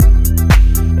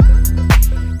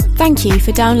Thank you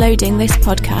for downloading this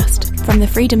podcast from the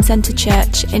Freedom Centre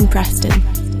Church in Preston.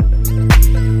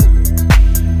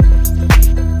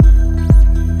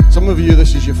 Some of you,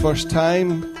 this is your first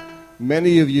time.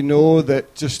 Many of you know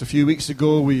that just a few weeks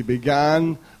ago we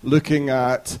began looking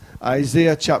at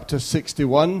Isaiah chapter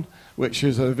 61, which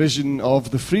is a vision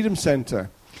of the Freedom Centre.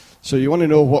 So you want to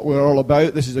know what we're all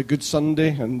about. This is a good Sunday,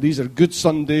 and these are good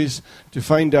Sundays to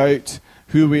find out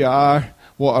who we are,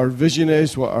 what our vision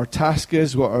is, what our task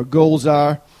is, what our goals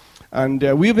are. And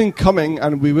we've been coming,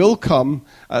 and we will come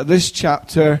at this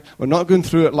chapter. We're not going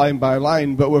through it line by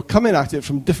line, but we're coming at it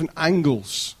from different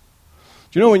angles.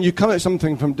 Do you know, when you come at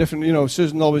something from different,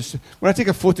 Susan always, when I take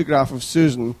a photograph of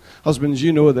Susan, husbands,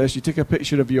 you know this, you take a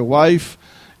picture of your wife,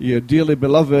 your dearly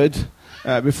beloved,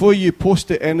 before you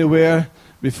post it anywhere,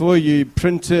 before you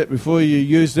print it, before you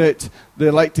use it,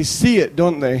 they like to see it,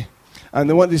 don't they? And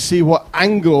they want to see what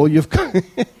angle you've got,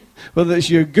 whether it's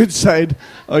your good side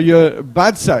or your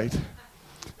bad side.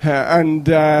 And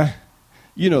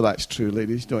you know that's true,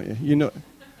 ladies, don't you? You know,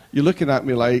 you're looking at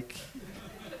me like,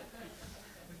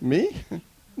 me?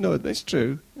 No, that's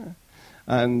true.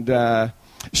 And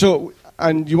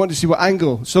and you want to see what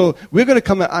angle. So we're going to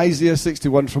come at Isaiah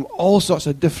 61 from all sorts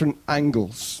of different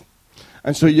angles.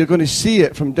 And so you're going to see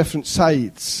it from different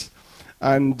sides.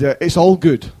 And it's all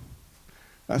good.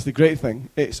 That's the great thing.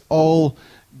 It's all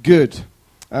good.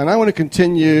 And I want to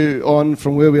continue on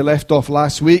from where we left off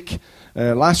last week.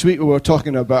 Last week we were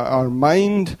talking about our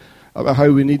mind, about how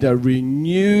we need a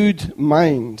renewed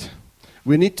mind.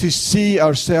 We need to see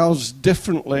ourselves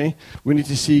differently. We need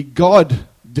to see God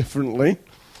differently.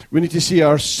 We need to see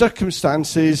our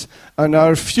circumstances and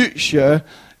our future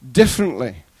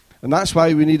differently. And that's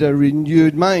why we need a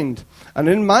renewed mind. And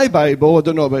in my Bible, I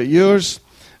don't know about yours,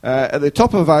 at the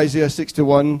top of Isaiah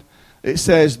 61, it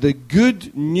says, the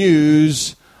good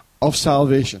news of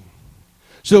salvation.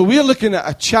 So we're looking at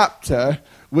a chapter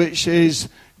which is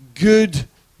good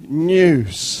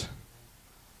news.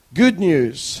 Good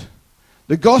news.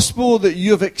 The gospel that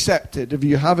you've accepted, if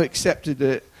you have accepted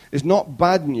it, is not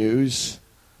bad news.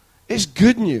 It's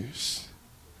good news.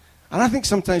 And I think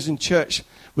sometimes in church,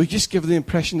 we just give the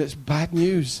impression that it's bad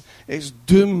news. It's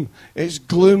doom. It's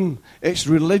gloom. It's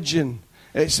religion.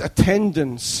 It's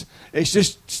attendance. It's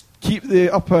just keep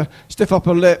the stiff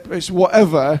upper lip. It's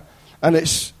whatever.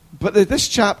 But this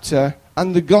chapter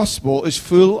and the gospel is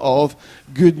full of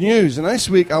good news. And this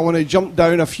week I want to jump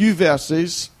down a few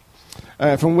verses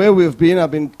from where we've been.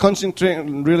 I've been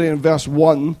concentrating really in verse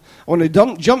 1. I want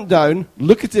to jump down,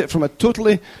 look at it from a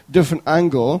totally different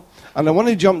angle. And I want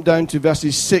to jump down to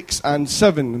verses 6 and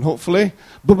 7. And hopefully,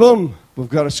 boom, we've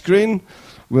got a screen,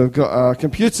 we've got a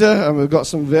computer, and we've got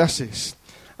some verses.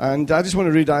 And I just want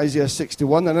to read Isaiah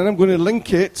 61, and then I'm going to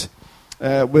link it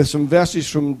with some verses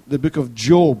from the book of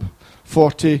Job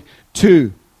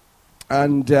 42.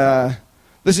 And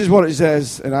this is what it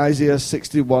says in Isaiah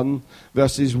 61,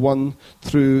 verses 1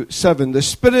 through 7. The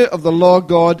Spirit of the Lord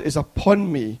God is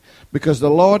upon me, because the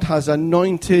Lord has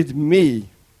anointed me,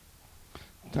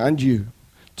 and you,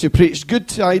 to preach good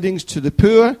tidings to the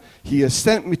poor. He has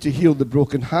sent me to heal the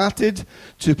brokenhearted,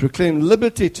 to proclaim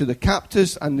liberty to the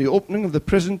captives and the opening of the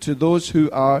prison to those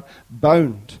who are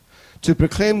bound, to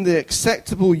proclaim the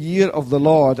acceptable year of the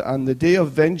Lord and the day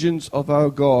of vengeance of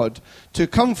our God, to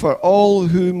comfort all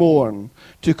who mourn,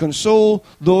 to console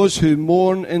those who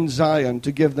mourn in Zion,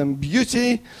 to give them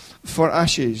beauty for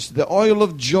ashes, the oil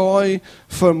of joy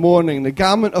for mourning, the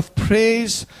garment of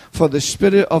praise for the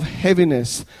spirit of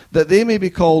heaviness, that they may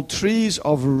be called trees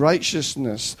of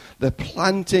righteousness, the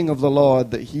planting of the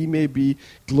Lord, that he may be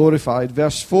glorified.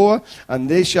 Verse 4, and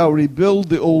they shall rebuild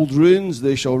the old ruins,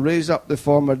 they shall raise up the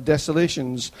former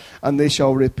desolations, and they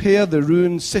shall repair the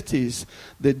ruined cities,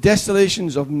 the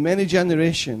desolations of many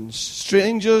generations.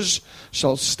 Strangers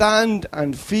shall stand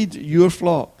and feed your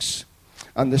flocks,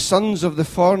 and the sons of the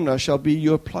foreigner shall be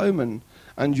your plowmen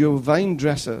and your vine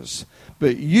dressers.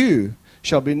 But you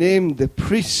shall be named the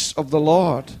priests of the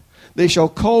Lord. They shall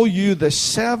call you the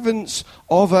servants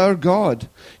of our God.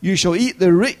 You shall eat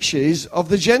the riches of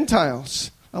the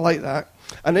Gentiles. I like that.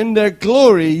 And in their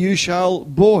glory you shall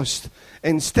boast.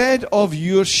 Instead of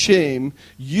your shame,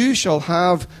 you shall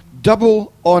have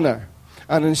double honor.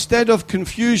 And instead of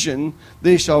confusion,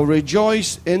 they shall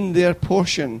rejoice in their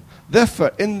portion.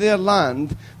 Therefore, in their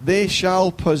land, they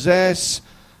shall possess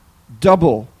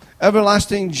double.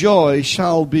 Everlasting joy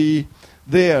shall be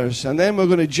theirs. And then we're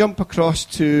going to jump across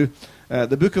to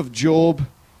the book of Job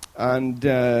and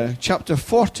chapter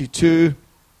 42.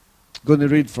 Going to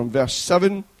read from verse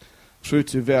 7 through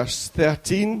to verse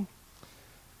 13.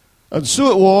 And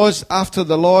so it was, after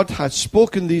the Lord had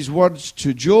spoken these words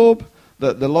to Job,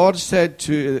 that the Lord said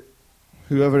to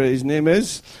whoever his name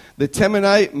is, the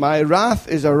Temanite, my wrath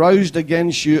is aroused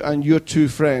against you and your two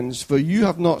friends, for you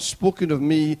have not spoken of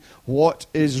me what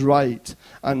is right,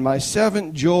 and my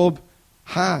servant Job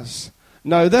has.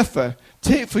 Now therefore,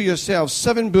 take for yourselves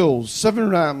 7 bulls, 7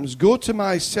 rams, go to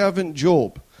my servant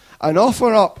Job, and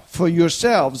offer up for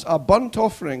yourselves a burnt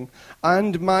offering,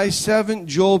 and my servant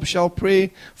Job shall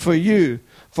pray for you,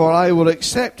 for I will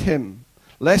accept him,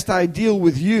 lest I deal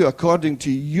with you according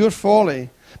to your folly,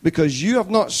 because you have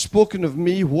not spoken of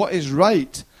me what is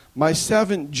right. My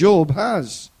servant Job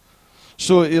has.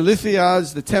 So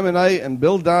Eliphaz the Temanite and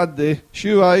Bildad the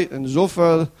Shuhite and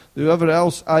Zophar whoever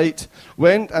else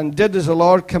went and did as the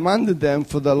Lord commanded them,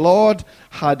 for the Lord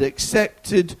had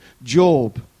accepted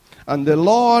Job. And the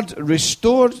Lord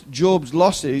restored Job's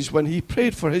losses when he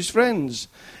prayed for his friends.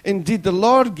 Indeed, the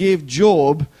Lord gave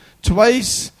Job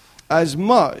twice as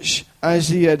much as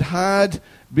he had had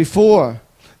before.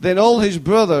 Then all his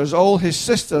brothers, all his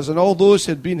sisters, and all those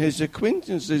who had been his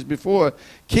acquaintances before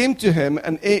came to him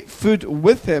and ate food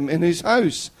with him in his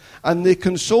house. And they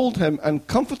consoled him and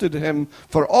comforted him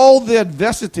for all the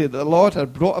adversity that the Lord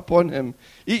had brought upon him.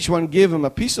 Each one gave him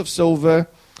a piece of silver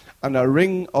and a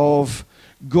ring of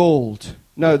gold.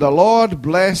 Now the Lord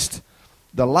blessed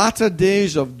the latter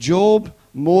days of Job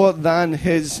more than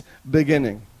his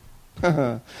beginning.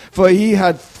 For he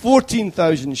had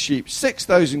 14,000 sheep,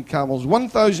 6,000 camels,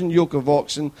 1,000 yoke of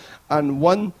oxen, and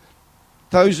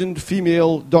 1,000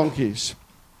 female donkeys.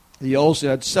 He also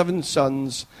had 7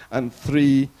 sons and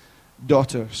 3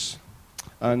 daughters.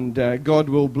 And God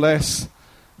will bless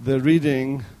the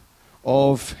reading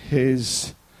of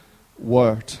his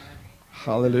word.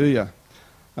 Hallelujah.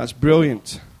 That's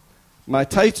brilliant. My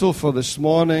title for this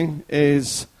morning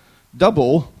is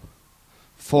Double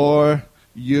for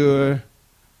Your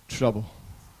Trouble.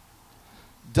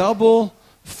 Double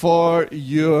for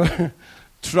your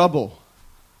trouble.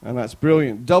 And that's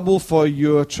brilliant. Double for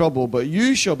your trouble. But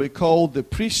you shall be called the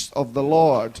priests of the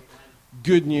Lord.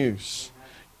 Good news.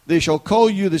 They shall call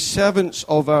you the servants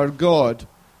of our God.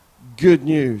 Good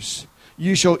news.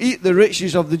 You shall eat the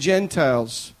riches of the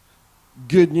Gentiles.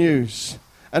 Good news.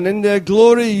 And in their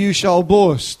glory you shall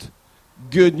boast.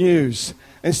 Good news.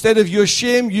 Instead of your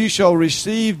shame, you shall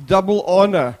receive double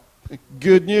honor.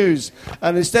 Good news.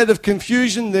 And instead of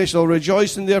confusion, they shall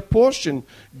rejoice in their portion.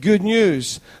 Good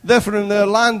news. Therefore in their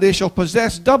land they shall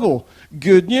possess double.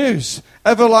 Good news.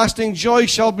 Everlasting joy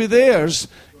shall be theirs.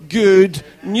 Good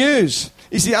news.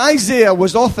 You see, Isaiah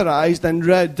was authorized and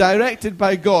directed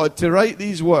by God to write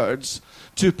these words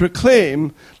to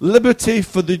proclaim liberty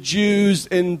for the Jews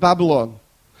in Babylon.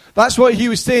 That's what he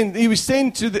was saying. He was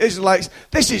saying to the Israelites,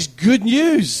 this is good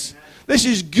news. This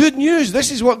is good news.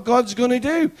 This is what God's going to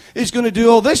do. He's going to do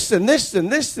all this and this and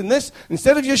this and this.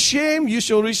 Instead of your shame, you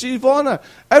shall receive honor.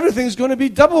 Everything's going to be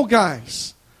double,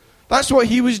 guys. That's what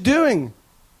he was doing.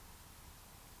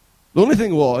 The only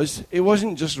thing was, he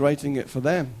wasn't just writing it for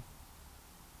them.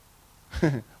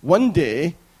 One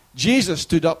day, Jesus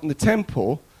stood up in the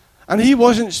temple, and he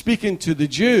wasn't speaking to the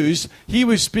Jews. He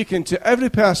was speaking to every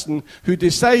person who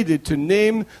decided to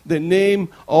name the name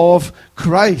of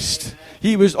Christ.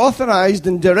 He was authorized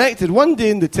and directed one day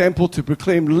in the temple to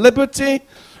proclaim liberty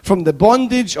from the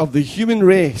bondage of the human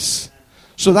race.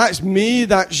 So that's me,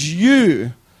 that's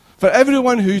you. For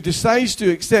everyone who decides to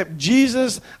accept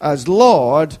Jesus as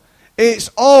Lord, it's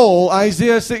all,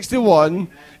 Isaiah 61,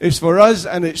 is for us,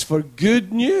 and it's for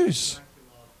good news.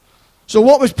 So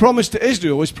what was promised to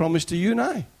Israel was promised to you and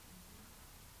I.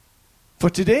 For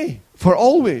today, for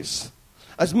always.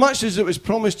 As much as it was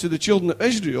promised to the children of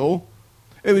Israel,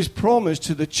 it was promised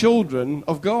to the children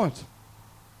of God.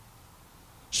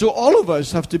 So all of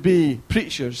us have to be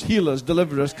preachers, healers,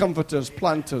 deliverers, comforters,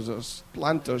 planters.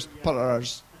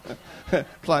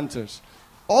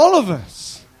 All of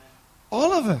us.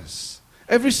 All of us.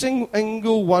 Every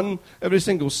single one, every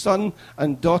single son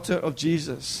and daughter of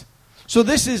Jesus. So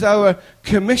this is our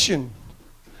commission,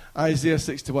 Isaiah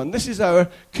 61. This is our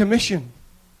commission.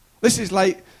 This is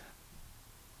like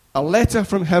a letter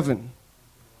from heaven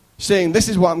saying, this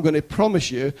is what I'm going to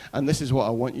promise you, and this is what I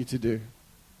want you to do.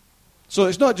 So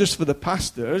it's not just for the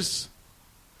pastors,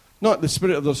 not the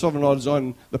Spirit of the Sovereign Lord is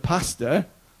on the pastor.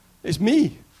 It's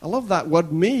me. I love that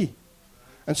word, me.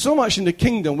 And so much in the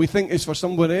kingdom we think it's for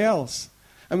somebody else.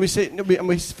 And we say, and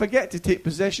we forget to take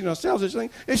possession ourselves. It's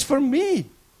like, it's for me.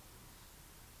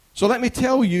 So let me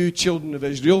tell you, children of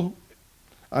Israel,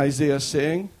 Isaiah is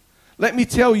saying, let me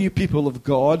tell you, people of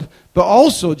God, but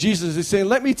also Jesus is saying,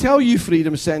 let me tell you,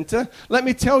 Freedom Centre, let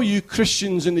me tell you,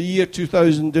 Christians in the year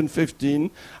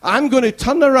 2015, I'm going to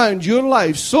turn around your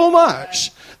lives so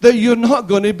much that you're not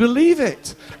going to believe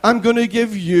it. I'm going to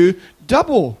give you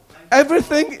double.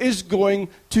 Everything is going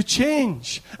to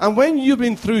change. And when you've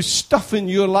been through stuff in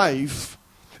your life,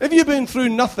 if you've been through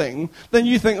nothing, then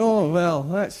you think, oh, well,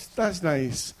 that's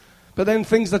nice. But then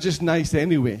things are just nice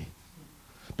anyway.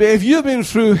 But if you've been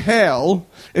through hell,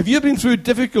 if you've been through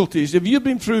difficulties, if you've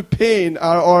been through pain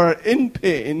or in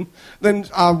pain, then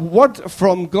a word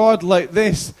from God like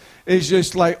this is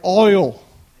just like oil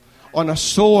on a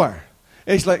sore.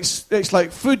 It's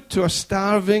like food to a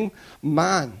starving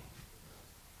man.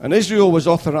 And Israel was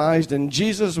authorized and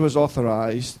Jesus was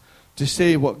authorized to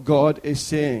say what God is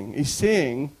saying. He's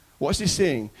saying, what's he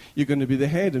saying? You're going to be the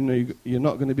head and you're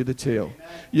not going to be the tail.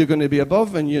 You're going to be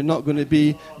above and you're not going to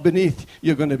be beneath.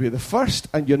 You're going to be the first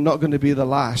and you're not going to be the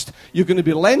last. You're going to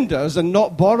be lenders and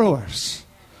not borrowers.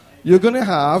 You're going to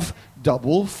have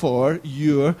double for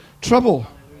your trouble.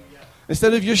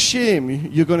 Instead of your shame,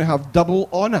 you're going to have double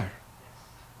honor.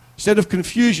 Instead of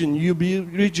confusion, you'll be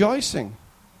rejoicing.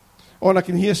 Oh, and I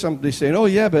can hear somebody saying, oh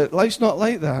yeah, but life's not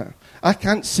like that. I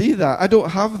can't see that. I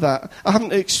don't have that. I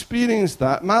haven't experienced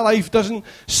that. My life doesn't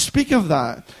speak of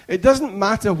that. It doesn't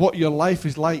matter what your life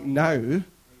is like now.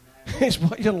 It's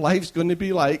what your life's going to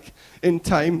be like in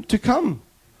time to come.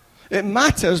 It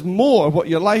matters more what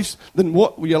your life's than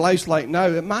what your life's like now.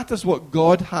 It matters what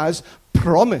God has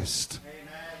promised.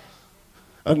 Amen.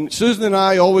 And Susan and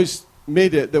I always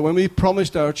made it that when we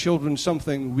promised our children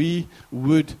something, we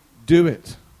would do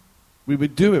it. We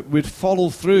would do it. We'd follow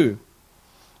through.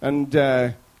 And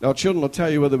our children will tell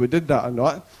you whether we did that or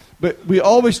not. But we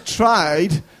always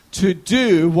tried to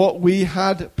do what we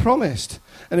had promised.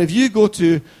 And if you go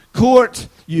to court,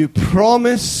 you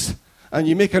promise and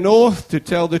you make an oath to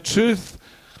tell the truth,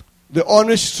 the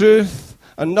honest truth,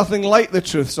 and nothing like the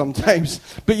truth sometimes.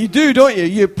 But you do, don't you?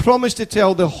 You promise to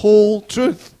tell the whole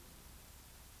truth.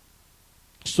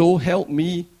 So help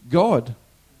me God,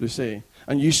 they say.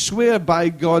 And you swear by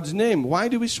God's name. Why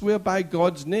do we swear by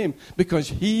God's name? Because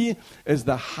he is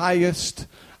the highest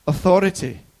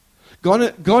authority.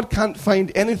 God can't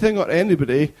find anything or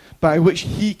anybody by which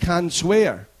he can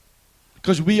swear.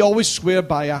 Because we always swear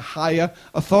by a higher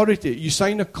authority. You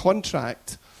sign a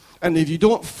contract, and if you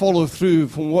don't follow through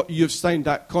from what you've signed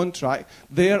that contract,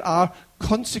 there are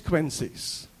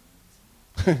consequences.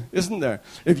 Isn't there?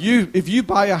 If you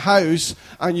buy a house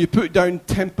and you put down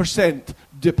 10%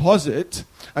 deposit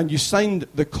and you signed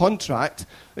the contract,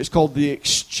 it's called the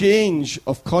exchange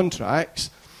of contracts,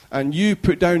 and you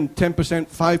put down 10%,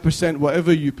 5%,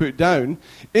 whatever you put down,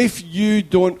 if you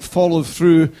don't follow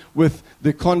through with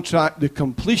the contract, the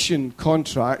completion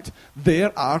contract,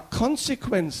 there are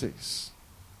consequences.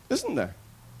 Isn't there?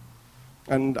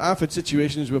 And I've had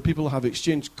situations where people have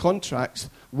exchanged contracts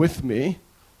with me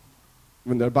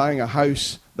when they're buying a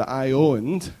house that I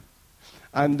owned,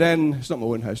 and then, it's not my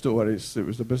own house, don't worry, it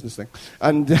was a business thing,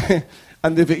 and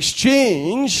they've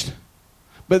exchanged,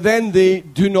 but then they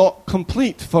do not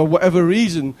complete for whatever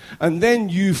reason, and then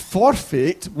you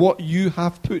forfeit what you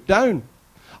have put down.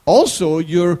 Also,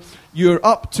 you're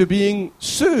up to being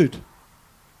sued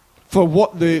for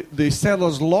what the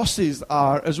seller's losses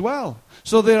are as well.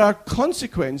 So there are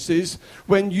consequences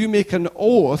when you make an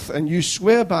oath and you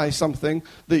swear by something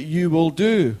that you will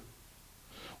do.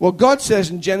 Well, God says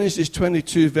in Genesis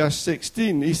 22, verse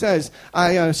 16, he says,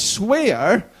 I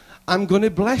swear I'm going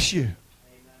to bless you.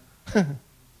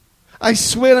 I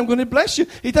swear I'm going to bless you.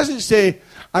 He doesn't say,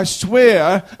 I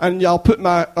swear, and I'll put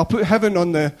heaven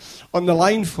on the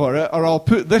line for it, or I'll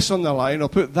put this on the line, I'll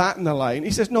put that on the line.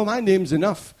 He says, no, my name's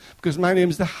enough, because my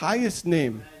name's the highest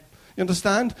name. You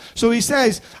understand? So he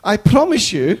says, I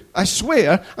promise you, I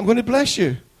swear, I'm going to bless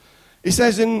you. He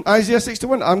says in Isaiah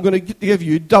 61, I'm going to give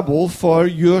you double for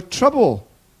your trouble.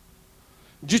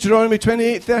 Deuteronomy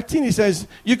 28:13, he says,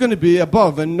 you're going to be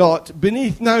above and not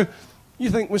beneath. Now, you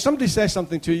think, when somebody says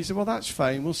something to you, you say, well, that's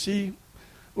fine, we'll see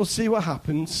what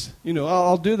happens. You know,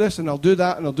 I'll do this and I'll do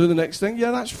that and I'll do the next thing.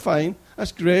 Yeah, that's fine,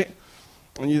 that's great.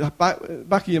 And you back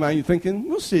of your mind, you're thinking,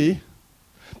 we'll see.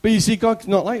 But you see, God's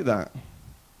not like that.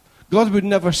 God would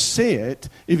never say it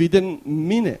if he didn't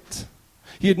mean it.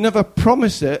 He'd never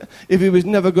promise it if he was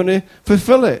never going to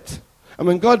fulfill it. And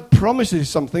when God promises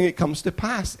something, it comes to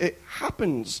pass. It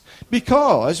happens.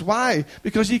 Because, why?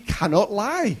 Because he cannot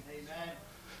lie. Amen.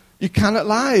 You cannot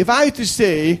lie. If I had to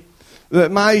say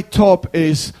that my top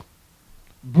is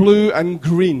blue and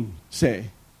green, say,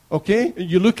 okay?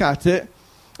 You look at it,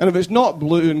 and if it's not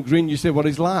blue and green, you say, well,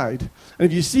 he's lied. And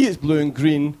if you see it's blue and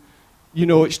green, you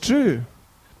know it's true.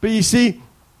 But you see,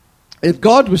 if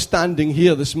God was standing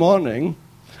here this morning,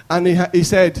 and he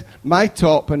said, my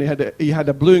top, and he had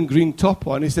a blue and green top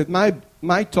on, he said,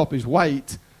 my top is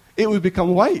white, it would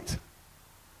become white.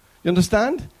 You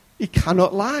understand? He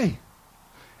cannot lie.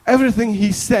 everything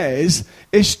he says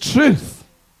is truth.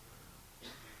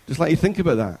 Just let you think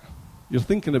about that. You're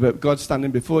thinking about God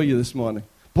standing before you this morning.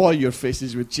 Boy, your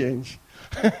faces would change.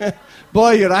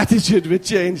 Boy, your attitude would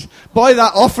change. Boy,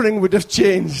 that offering would have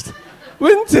changed.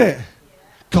 Wouldn't it?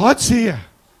 God's here.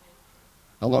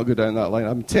 I'll not go down that line.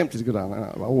 I'm tempted to go down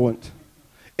that, but I won't.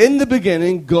 In the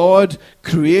beginning, God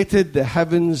created the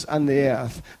heavens and the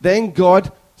earth. Then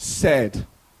God said,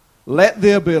 "Let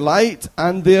there be light,"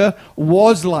 and there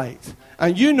was light.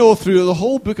 And you know through the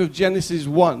whole book of Genesis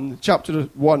 1, chapter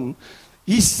 1,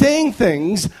 he's saying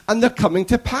things and they're coming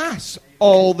to pass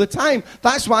all the time.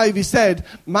 That's why if he said,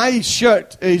 "My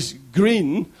shirt is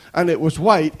green," and it was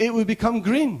white, it would become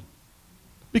green.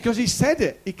 Because he said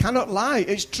it. He cannot lie.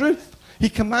 It's truth. He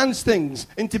commands things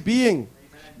into being.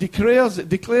 Declares it,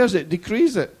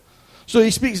 decrees it. So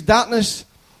he speaks darkness,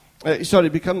 darkness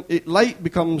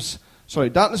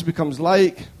becomes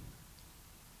light.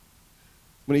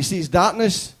 When he sees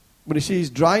darkness, when he sees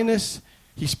dryness,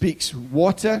 he speaks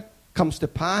water, comes to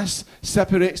pass,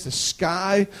 separates the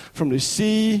sky from the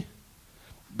sea,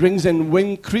 brings in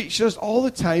winged creatures. All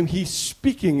the time he's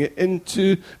speaking it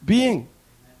into being.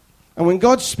 And when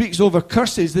God speaks over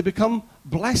curses, they become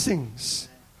blessings.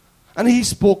 And he's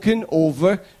spoken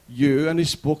over you and he's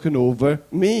spoken over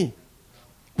me.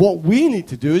 What we need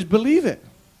to do is believe it.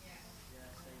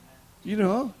 You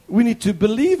know, we need to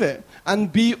believe it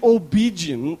and be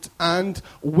obedient and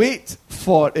wait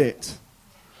for it.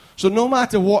 So no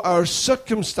matter what our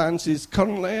circumstances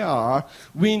currently are,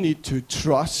 we need to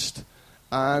trust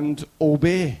and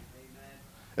obey. Amen.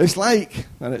 It's like,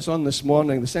 and it's on this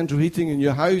morning, the central heating in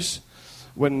your house,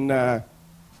 when,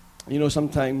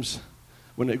 sometimes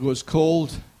when it goes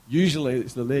cold, usually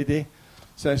it's the lady,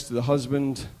 says to the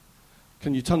husband,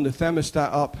 "Can you turn the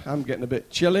thermostat up? I'm getting a bit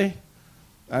chilly."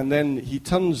 And then he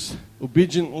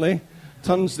obediently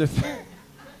turns the...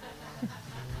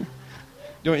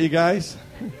 Don't you guys?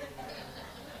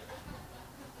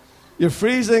 You're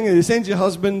freezing and you say to your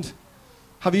husband,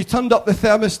 "Have you turned up the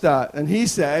thermostat?" And he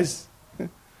says,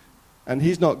 and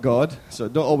he's not God, so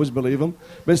don't always believe him,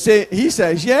 but he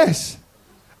says yes.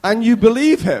 And you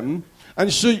believe him,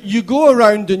 and so you go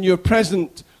around in your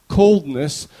present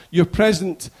coldness, your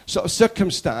present sort of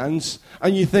circumstance,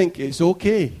 and you think it's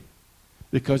okay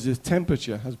because the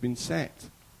temperature has been set.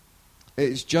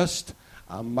 It's just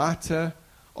a matter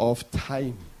of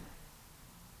time.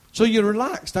 So you're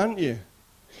relaxed, aren't you?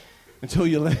 Until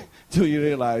you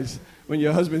realize when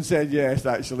your husband said yes,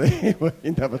 actually, he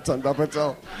never turned up at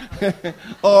all.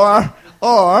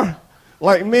 or,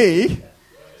 like me,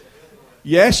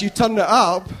 yes, you turn it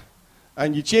up,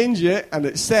 and you change it, and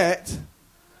it's set,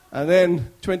 and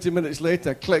then 20 minutes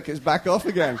later, click, it's back off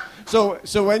again. So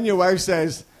when your wife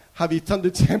says, "Have you turned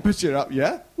the temperature up?"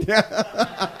 Yeah?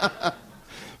 Yeah.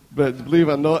 But believe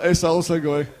it or not, it's also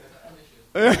going,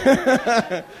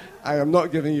 I am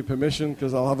not giving you permission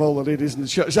because I'll have all the ladies in the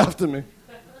church after me.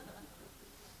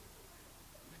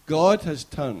 God has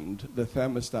turned the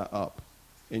thermostat up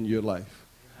in your life.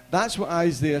 That's what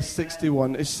Isaiah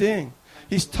 61 is saying.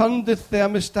 He's turned the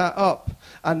thermostat up,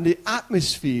 and the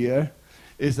atmosphere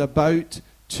is about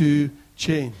to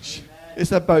change.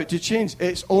 It's about to change.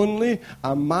 It's only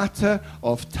a matter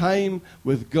of time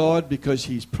with God because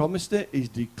he's promised it, he's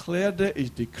declared it, he's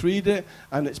decreed it,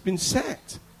 and it's been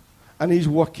set. And he's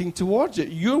working towards it.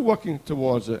 You're working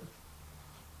towards it.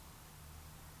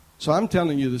 So I'm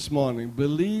telling you this morning,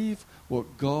 believe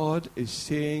what God is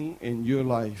saying in your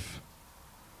life.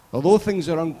 Although things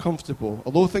are uncomfortable,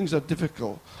 although things are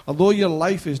difficult, although your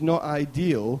life is not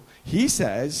ideal, he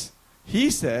says,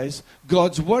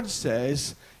 God's word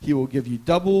says, he will give you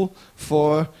double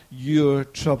for your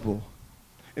trouble.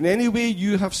 In any way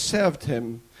you have served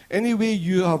him, any way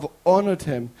you have honored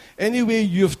him, any way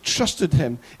you have trusted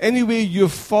him, any way you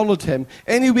have followed him,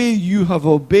 any way you have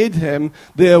obeyed him,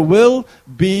 there will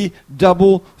be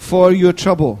double for your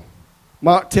trouble.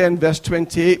 Mark 10, verse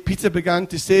 28, Peter began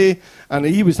to say, and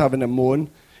he was having a moan,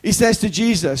 he says to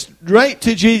Jesus, right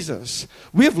to Jesus,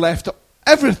 "We have left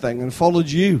everything and followed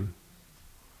you."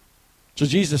 So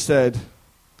Jesus said,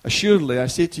 "Assuredly, I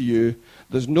say to you,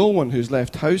 there's no one who's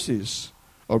left houses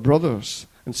or brothers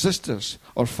and sisters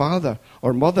or father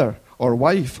or mother or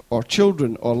wife or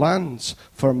children or lands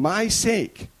for my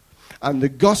sake and the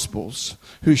gospel's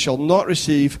who shall not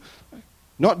receive,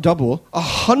 not double,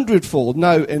 100-fold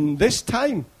now in this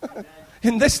time."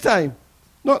 In this time.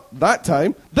 Not that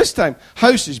time, this time.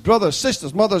 Houses, brothers,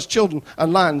 sisters, mothers, children,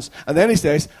 and lands. And then he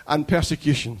says, and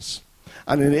persecutions.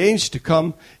 And in the age to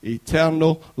come,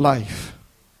 eternal life.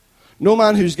 No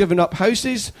man who's given up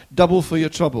houses, double for your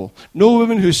trouble. No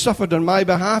woman who's suffered on my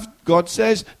behalf, God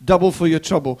says, double for your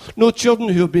trouble. No children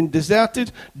who have been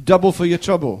deserted, double for your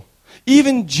trouble.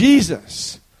 Even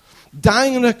Jesus,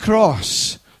 dying on a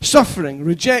cross, suffering,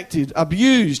 rejected,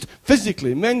 abused,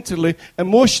 physically, mentally,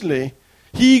 emotionally,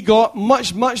 he got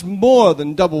much, much more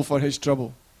than double for his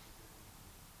trouble.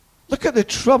 Look at the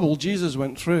trouble Jesus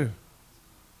went through.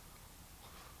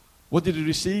 What did he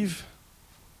receive?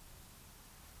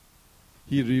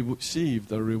 He received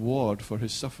a reward for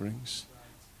his sufferings.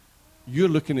 You're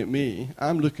looking at me,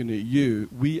 I'm looking at you.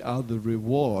 We are the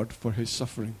reward for his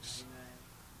sufferings.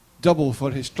 Double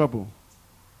for his trouble.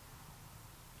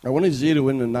 I want to zero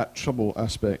in on that trouble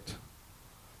aspect.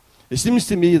 It seems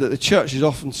to me that the church is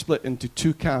often split into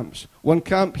two camps. One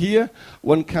camp here,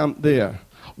 one camp there.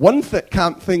 One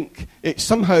camp think it's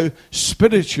somehow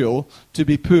spiritual to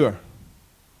be poor.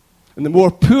 And the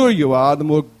more poor you are, the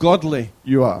more godly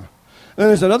you are. And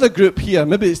there's another group here,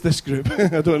 maybe it's this group,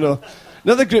 I don't know.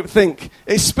 Another group think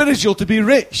it's spiritual to be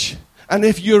rich. And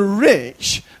if you're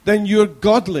rich, then you're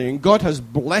godly and God has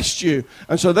blessed you.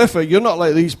 And so therefore, you're not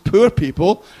like these poor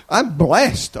people. I'm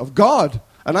blessed of God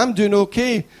and I'm doing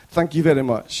okay. Thank you very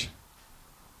much.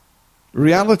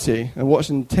 Reality and what's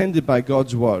intended by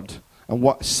God's word and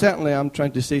what certainly I'm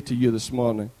trying to say to you this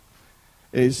morning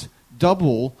is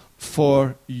double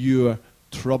for your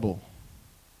trouble.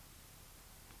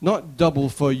 Not double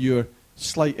for your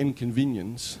slight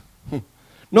inconvenience.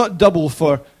 Not double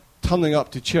for turning up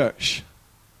to church,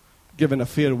 given a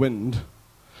fair wind.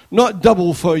 Not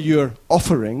double for your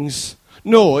offerings.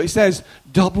 No, it says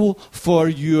double for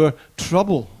your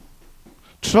trouble.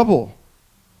 Trouble.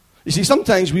 You see,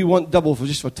 sometimes we want double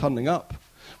just for turning up.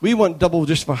 We want double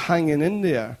just for hanging in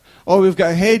there. Or we've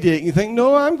got a headache and you think,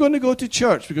 no, I'm going to go to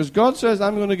church because God says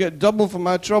I'm going to get double for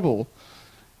my trouble.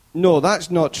 No,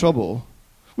 that's not trouble.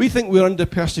 We think we're under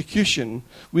persecution.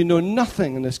 We know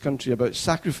nothing in this country about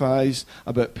sacrifice,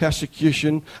 about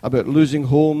persecution, about losing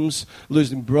homes,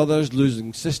 losing brothers,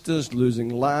 losing sisters, losing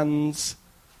lands.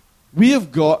 We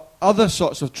have got other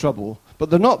sorts of trouble, but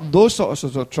they're not those sorts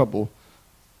of trouble.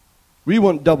 We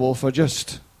want double for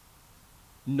just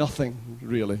nothing,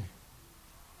 really.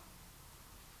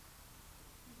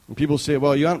 And people say,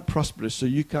 well, you aren't prosperous, so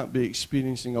you can't be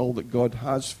experiencing all that God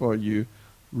has for you.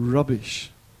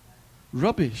 Rubbish.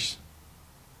 Rubbish.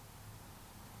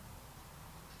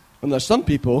 And there's some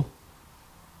people,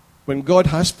 when God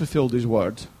has fulfilled his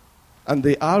word, and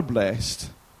they are blessed,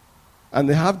 and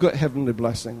they have got heavenly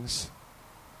blessings,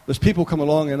 there's people come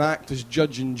along and act as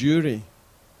judge and jury.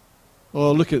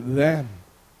 Oh, look at them.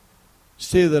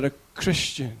 Say they're a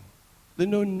Christian. They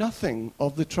know nothing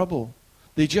of the trouble.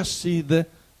 They just see the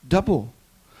double.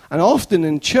 And often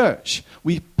in church,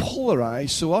 we polarize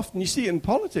so often. You see it in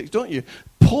politics, don't you?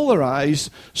 Polarize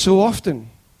so often.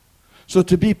 So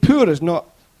to be poor is not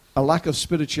a lack of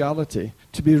spirituality.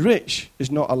 To be rich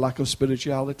is not a lack of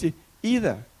spirituality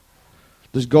either.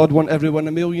 Does God want everyone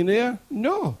a millionaire?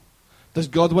 No. Does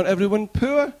God want everyone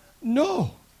poor?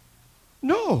 No.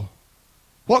 No.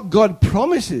 What God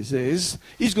promises is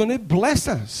he's going to bless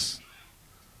us.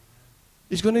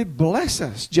 He's going to bless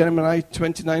us. Jeremiah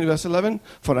 29 verse 11,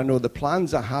 for I know the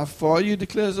plans I have for you,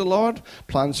 declares the Lord,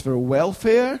 plans for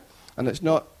welfare, and it's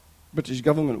not British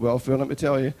government welfare, let me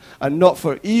tell you, and not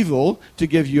for evil, to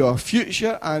give you a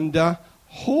future and a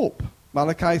hope.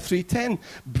 Malachi 3:10,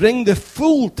 bring the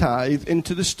full tithe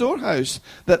into the storehouse,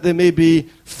 that there may be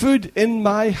food in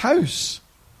my house.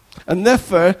 And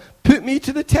therefore, put me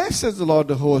to the test, says the Lord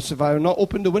of hosts, if I will not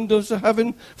open the windows of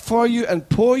heaven for you and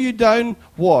pour you down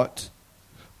what?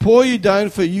 Pour you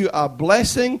down for you a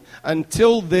blessing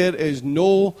until there is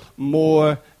no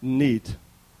more need.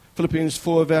 Philippians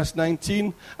 4 verse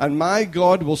 19, and my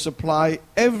God will supply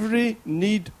every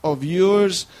need of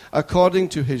yours according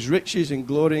to his riches in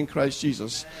glory in Christ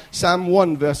Jesus. Psalm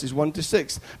 1 verses 1 to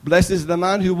 6, blessed is the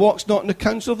man who walks not in the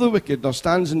counsel of the wicked, nor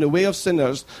stands in the way of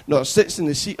sinners, nor sits in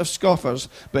the seat of scoffers,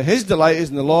 but his delight is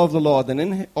in the law of the Lord,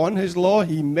 and on his law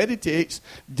he meditates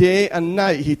day and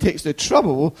night. He takes the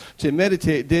trouble to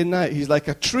meditate day and night. He's like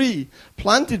a tree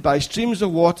planted by streams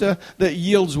of water that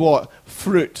yields what?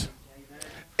 Fruit.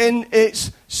 In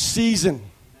its season.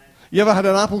 You ever had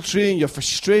an apple tree and you're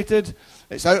frustrated?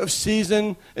 It's out of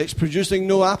season. It's producing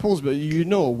no apples, but you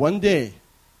know one day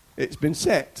it's been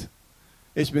set.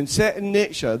 It's been set in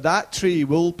nature. That tree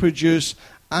will produce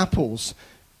apples.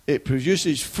 It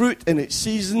produces fruit in its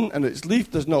season, and its leaf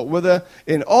does not wither.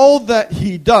 In all that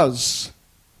he does,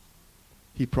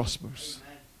 he prospers.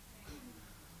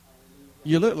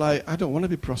 You look like, I don't want to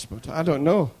be prospered. I don't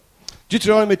know.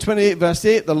 Deuteronomy 28 verse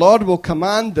 8, the Lord will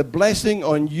command the blessing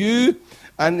on you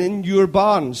and in your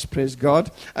barns, praise God,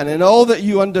 and in all that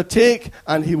you undertake,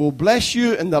 and he will bless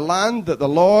you in the land that the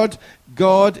Lord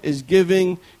God is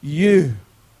giving you.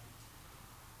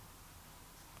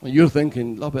 And you're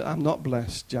thinking, oh, but I'm not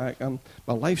blessed, Jack.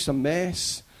 My life's a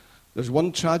mess. There's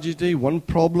one tragedy, one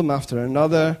problem after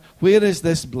another. Where is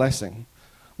this blessing?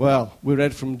 Well, we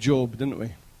read from Job, didn't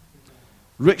we?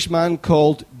 Rich man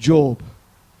called Job.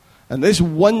 And this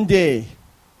one day,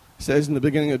 it says in the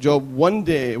beginning of Job, one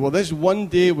day. Well, this one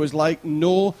day was like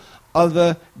no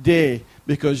other day,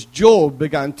 because Job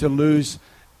began to lose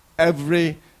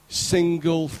every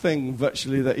single thing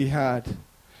virtually that he had.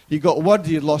 He got word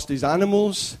he had lost his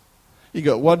animals. He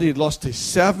got word he had lost his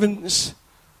servants.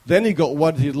 Then he got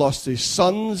word he had lost his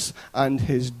sons and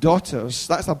his daughters.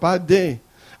 That's a bad day.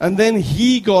 And then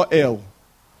he got ill.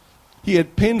 He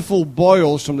had painful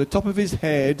boils from the top of his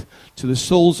head to the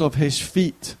soles of his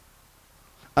feet.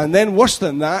 And then worse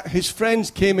than that, his friends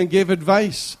came and gave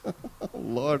advice. Oh,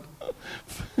 Lord.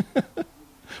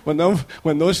 When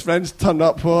those friends turn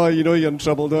up, oh, you know you're in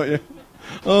trouble, don't you?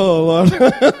 Oh, Lord.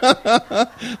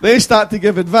 They start to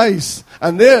give advice.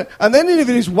 And then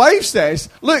even his wife says,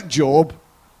 look, Job,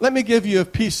 let me give you a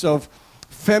piece of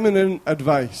feminine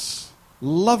advice.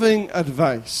 Loving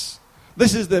advice.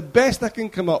 This is the best I can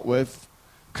come up with.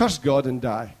 Curse God and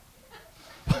die.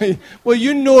 Well,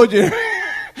 you know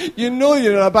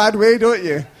you're in a bad way, don't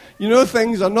you? You know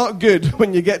things are not good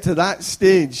when you get to that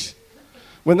stage.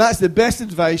 When that's the best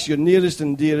advice your nearest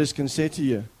and dearest can say to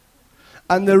you.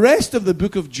 And the rest of the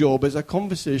book of Job is a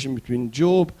conversation between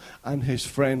Job and his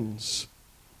friends.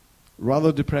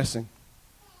 Rather depressing.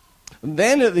 And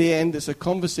then at the end, it's a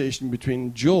conversation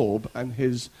between Job and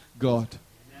his God.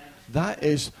 That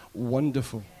is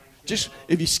wonderful. Just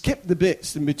if you skip the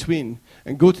bits in between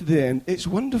and go to the end, it's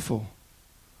wonderful.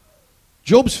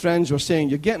 Job's friends were saying,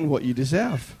 you're getting what you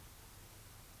deserve.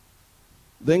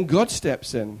 Then God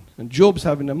steps in, and Job's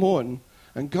having a moan,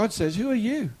 and God says, who are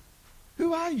you?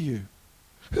 Who are you?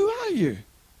 Who are you?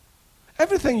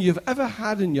 Everything you've ever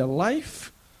had in your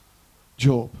life,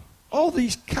 Job, all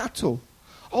these cattle,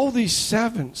 all these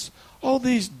servants, all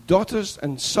these daughters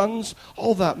and sons,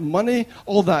 all that money,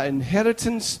 all that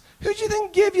inheritance, who do you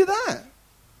think gave you that?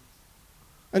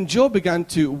 And Job began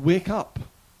to wake up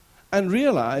and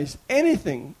realize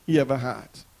anything he ever had,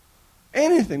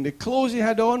 anything, the clothes he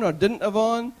had on or didn't have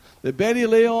on, the bed he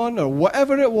lay on or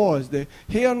whatever it was, the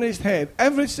hair on his head,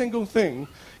 every single thing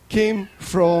came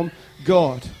from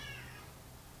God.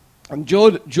 And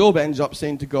Job ends up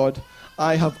saying to God,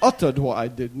 I have uttered what I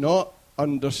did not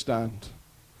understand.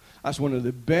 That's one of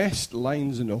the best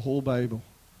lines in the whole Bible.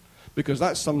 Because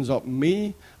that sums up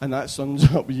me and that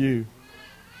sums up you.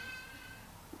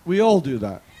 We all do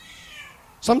that.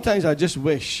 Sometimes I just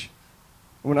wish.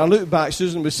 When I look back,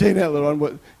 Susan was saying earlier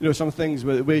on, some things,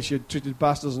 the way she had treated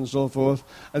pastors and so forth.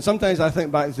 And sometimes I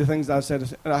think back to the things I've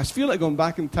said, and I feel like going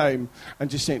back in time and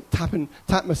just saying,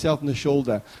 tap myself on the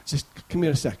shoulder. Just, come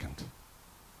here a second.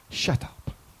 Shut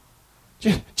up.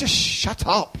 Just shut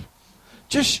up.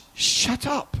 Just shut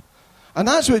up. And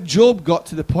that's what Job got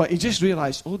to the point. He just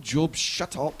realized, oh, Job,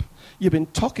 shut up. You've been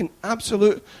talking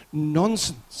absolute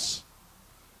nonsense.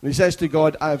 And he says to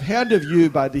God, I have heard of you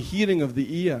by the hearing of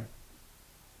the ear.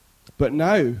 But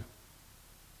now,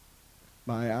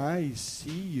 my eyes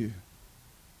see you.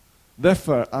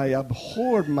 Therefore, I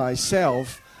abhor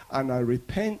myself, and I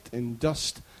repent in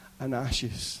dust and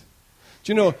ashes.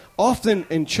 Do you know, often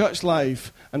in church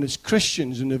life, and as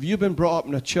Christians, and if you've been brought up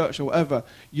in a church or whatever,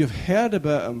 you've heard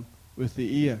about him with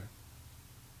the ear.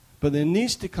 But there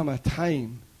needs to come a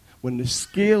time when the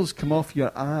scales come off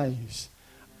your eyes,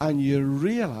 and you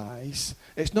realize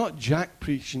it's not Jack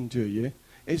preaching to you,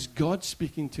 it's God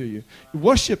speaking to you.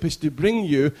 Worship is to bring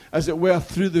you, as it were,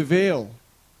 through the veil.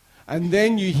 And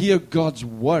then you hear God's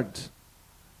word.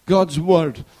 God's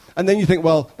word. And then you think,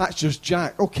 well, that's just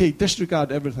Jack. Okay,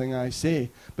 disregard everything I say.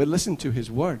 But listen to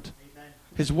his word. Amen.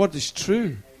 His word is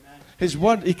true. Amen. His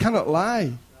word, he cannot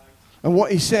lie. And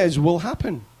what he says will happen.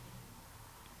 Amen.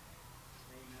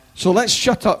 So let's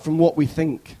shut up from what we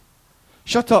think.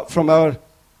 Shut up from our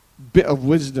bit of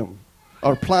wisdom,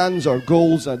 our plans, our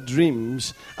goals, our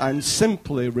dreams, and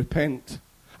simply repent.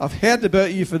 I've heard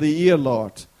about you for the ear,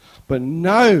 Lord, but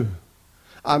now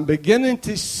I'm beginning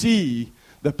to see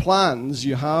the plans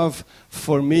you have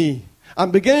for me. I'm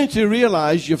beginning to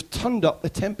realize you've turned up the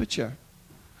temperature,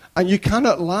 and you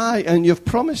cannot lie, and you've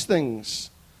promised things,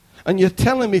 and you're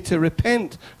telling me to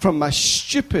repent from my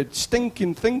stupid,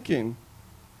 stinking thinking.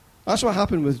 That's what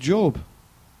happened with Job.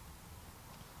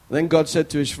 Then God said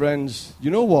to his friends,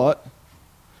 you know what?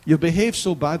 You behave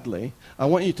so badly, I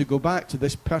want you to go back to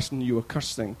this person you were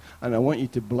cursing, and I want you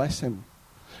to bless him.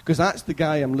 Because that's the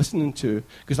guy I'm listening to,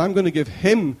 because I'm going to give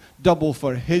him double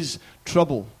for his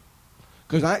trouble.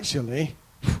 Because actually,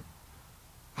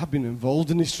 I've been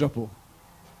involved in his trouble.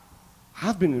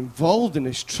 I've been involved in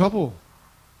his trouble.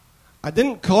 I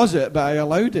didn't cause it, but I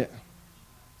allowed it.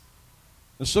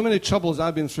 There's so many troubles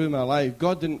I've been through in my life.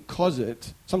 God didn't cause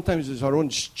it. Sometimes it's our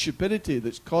own stupidity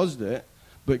that's caused it,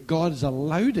 but God's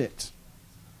allowed it.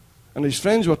 And his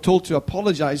friends were told to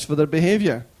apologize for their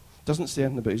behavior. Doesn't say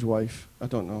anything about his wife. I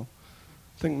don't know.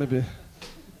 I think maybe,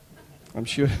 I'm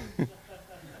sure.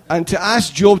 And to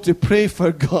ask Job to pray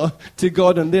for God, to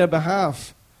God on their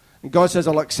behalf. And God says,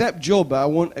 I'll accept Job, but I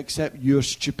won't accept your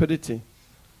stupidity.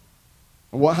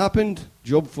 And what happened?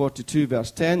 Job 42,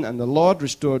 verse 10, and the Lord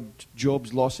restored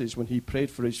Job's losses when he prayed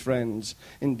for his friends.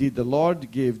 Indeed, the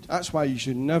Lord gave. That's why you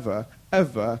should never,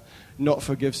 ever not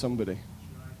forgive somebody.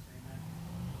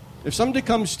 If somebody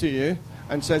comes to you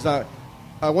and says, I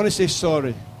want to say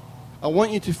sorry, I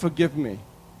want you to forgive me,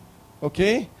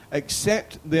 okay?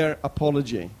 Accept their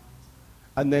apology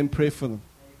and then pray for them.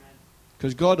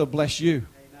 Because God will bless you.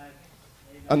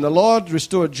 And the Lord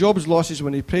restored Job's losses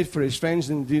when he prayed for his friends.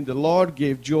 Indeed, the Lord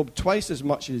gave Job twice as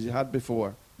much as he had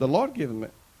before. The Lord gave him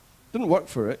it. Didn't work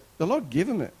for it. The Lord gave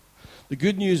him it. The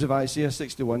good news of Isaiah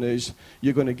 61 is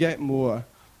you're going to get more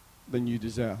than you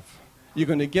deserve. You're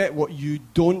going to get what you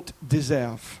don't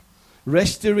deserve.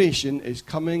 Restoration is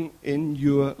coming in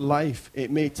your life.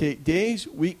 It may take days,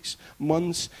 weeks,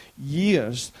 months,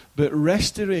 years, but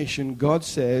restoration, God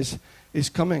says, is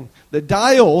coming. The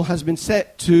dial has been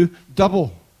set to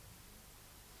double.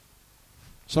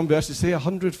 Some verses say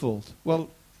 100-fold. Well,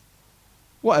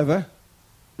 whatever.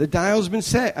 The dial's been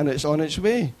set and it's on its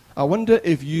way. I wonder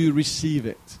if you receive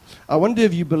it. I wonder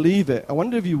if you believe it. I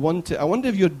wonder if you want it. I wonder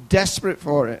if you're desperate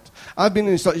for it. I've been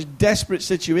in such desperate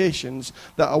situations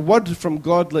that a word from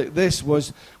God like this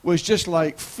was just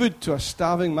like food to a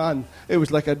starving man. It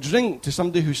was like a drink to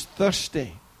somebody who's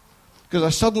thirsty. Because I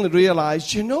suddenly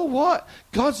realized, you know what?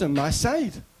 God's on my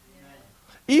side.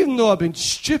 Even though I've been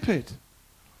stupid.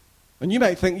 And you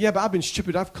might think, yeah, but I've been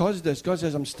stupid. I've caused this. God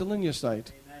says, I'm still on your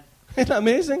side. Amen. Isn't that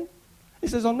amazing? He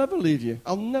says, I'll never leave you.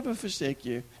 I'll never forsake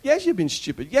you. Yes, you've been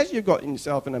stupid. Yes, you've gotten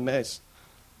yourself in a mess.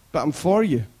 But I'm for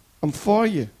you. I'm for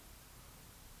you.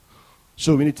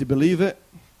 So we need to believe it.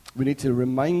 We need to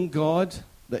remind God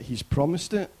that he's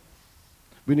promised it.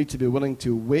 We need to be willing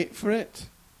to wait for it.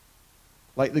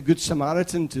 Like the Good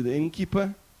Samaritan to the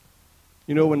innkeeper.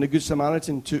 You know, when the Good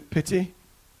Samaritan took pity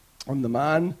on the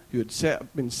man who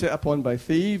had been set upon by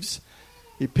thieves,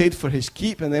 he paid for his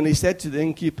keep, and then he said to the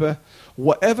innkeeper,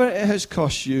 whatever it has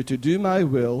cost you to do my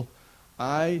will,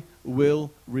 I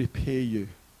will repay you.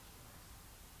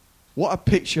 What a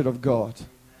picture of God.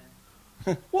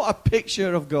 What a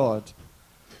picture of God.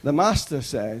 The Master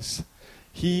says,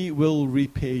 he will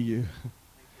repay you.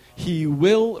 He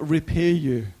will repay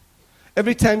you.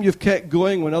 Every time you've kept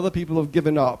going when other people have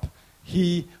given up,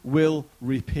 he will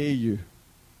repay you.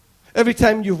 Every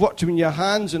time you've worked in your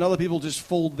hands and other people just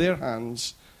fold their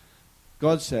hands,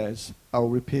 God says, I'll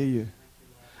repay you.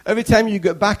 Every time you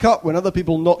get back up when other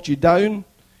people knocked you down,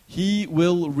 he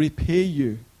will repay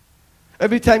you.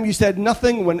 Every time you said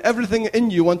nothing when everything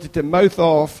in you wanted to mouth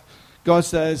off, God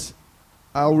says,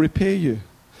 I'll repay you.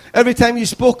 Every time you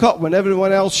spoke up when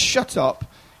everyone else shut up,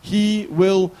 he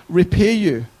will repay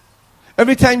you.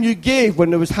 Every time you gave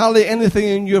when there was hardly anything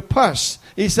in your purse,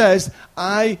 he says,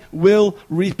 I will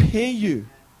repay you.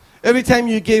 Every time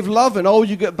you gave love and all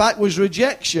you got back was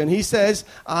rejection, he says,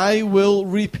 I will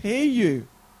repay you.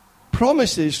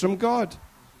 Promises from God.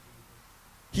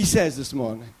 He says this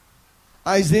morning.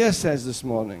 Isaiah says this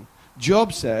morning.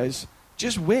 Job says,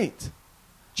 just wait.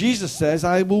 Jesus says,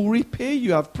 I will repay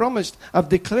you. I've promised, I've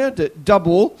declared it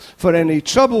double for any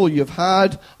trouble you've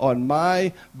had on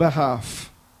my behalf.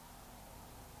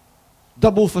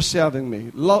 Double for serving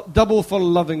me. Double for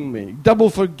loving me.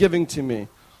 Double for giving to me.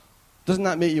 Doesn't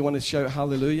that make you want to shout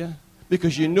hallelujah?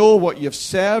 Because you know what you've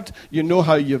served. You know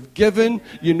how you've given.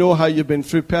 You know how you've been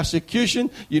through persecution.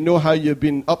 You know how you've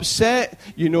been upset.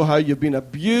 You know how you've been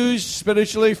abused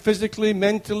spiritually, physically,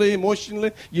 mentally,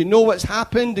 emotionally. You know what's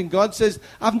happened. And God says,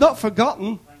 I've not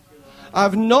forgotten.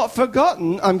 I've not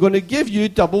forgotten. I'm going to give you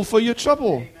double for your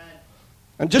trouble. Amen.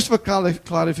 And just for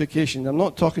clarification, I'm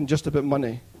not talking just about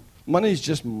money. Money is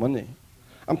just money.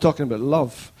 I'm talking about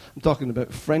love. I'm talking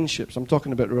about friendships. I'm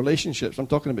talking about relationships. I'm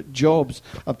talking about jobs.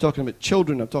 I'm talking about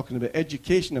children. I'm talking about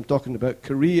education. I'm talking about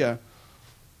career.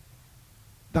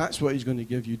 That's what he's going to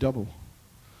give you double.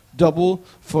 Double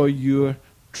for your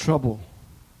trouble.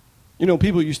 You know,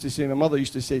 people used to say, my mother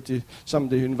used to say to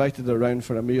somebody who invited her around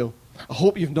for a meal, I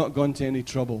hope you've not gone to any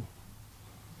trouble.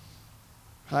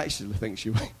 I actually think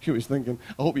she was thinking,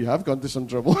 I hope you have gone to some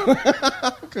trouble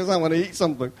because I want to eat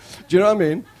something. Do you know what I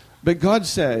mean? But God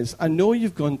says, I know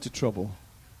you've gone to trouble.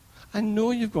 I know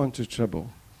you've gone to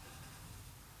trouble.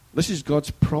 This is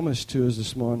God's promise to us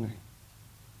this morning.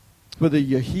 Whether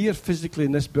you're here physically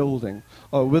in this building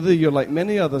or whether you're like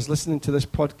many others listening to this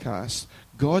podcast,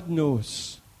 God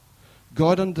knows.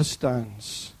 God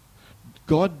understands.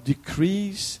 God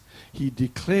decrees. He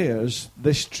declares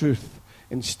this truth.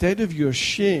 Instead of your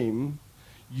shame,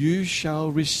 you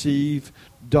shall receive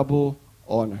double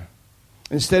honor.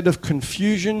 Instead of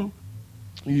confusion,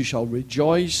 you shall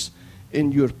rejoice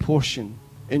in your portion,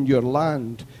 in your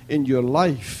land, in your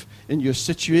life, in your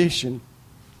situation.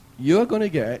 You're going to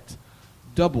get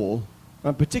double.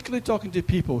 I'm particularly talking to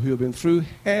people who have been through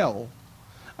hell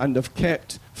and have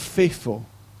kept faithful.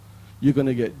 You're going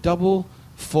to get double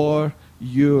for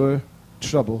your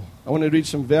trouble. I want to read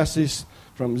some verses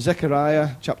from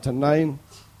Zechariah chapter 9,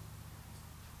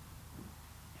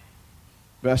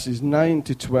 verses 9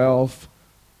 to 12.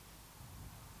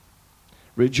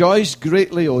 Rejoice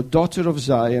greatly, O daughter of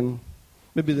Zion.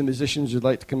 Maybe the musicians would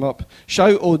like to come up.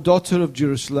 Shout, O daughter of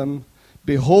Jerusalem.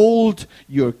 Behold,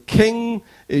 your king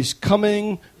is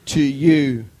coming to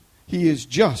you. He is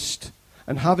just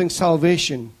and having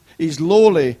salvation. He's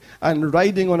lowly and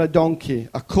riding on a donkey,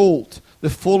 a colt,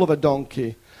 the foal of a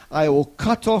donkey. I will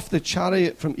cut off the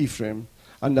chariot from Ephraim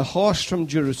and the horse from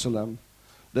Jerusalem.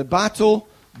 The battle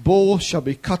bow shall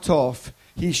be cut off.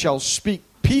 He shall speak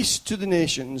peace to the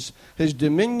nations. His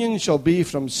dominion shall be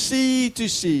from sea to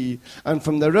sea and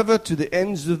from the river to the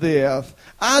ends of the earth.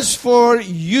 As for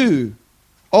you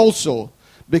also,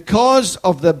 because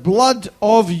of the blood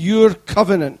of your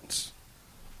covenant.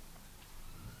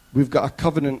 We've got a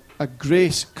covenant, a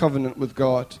grace covenant with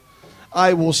God.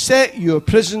 I will set your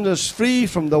prisoners free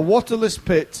from the waterless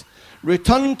pit.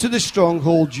 Return to the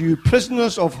stronghold, you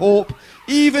prisoners of hope.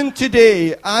 Even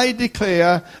today I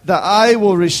declare that I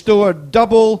will restore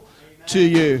double to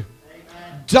you.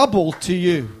 Double to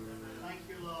you.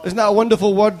 Isn't that a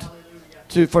wonderful word?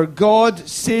 For God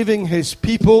saving his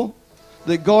people,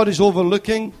 that God is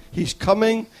overlooking. He's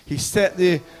coming. He's set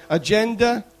the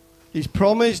agenda. He's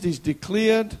promised, he's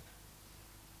declared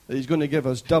that he's going to give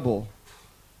us double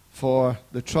for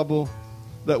the trouble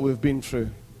that we've been through.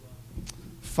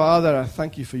 Father, I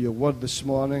thank you for your word this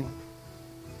morning.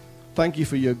 Thank you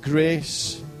for your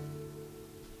grace.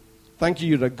 Thank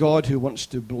you, you're a God who wants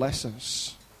to bless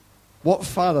us. What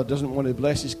father doesn't want to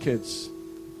bless his kids?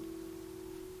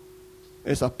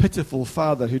 It's a pitiful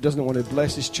father who doesn't want to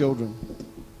bless his children.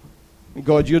 And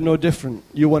God, you're no different.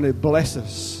 You want to bless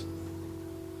us.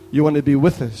 You want to be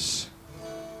with us.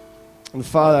 And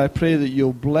Father, I pray that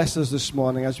you'll bless us this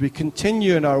morning as we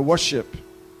continue in our worship,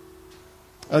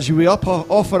 as we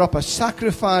offer up a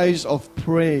sacrifice of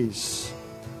praise.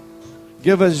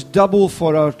 Give us double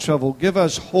for our trouble. Give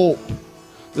us hope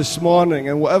this morning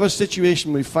in whatever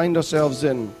situation we find ourselves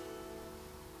in.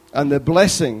 And the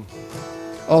blessing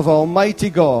of Almighty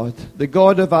God, the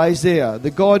God of Isaiah,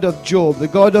 the God of Job, the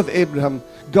God of Abraham,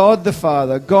 God the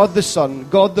Father, God the Son,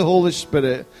 God the Holy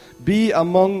Spirit, be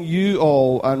among you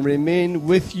all and remain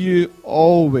with you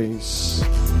always.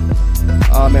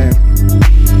 Amen.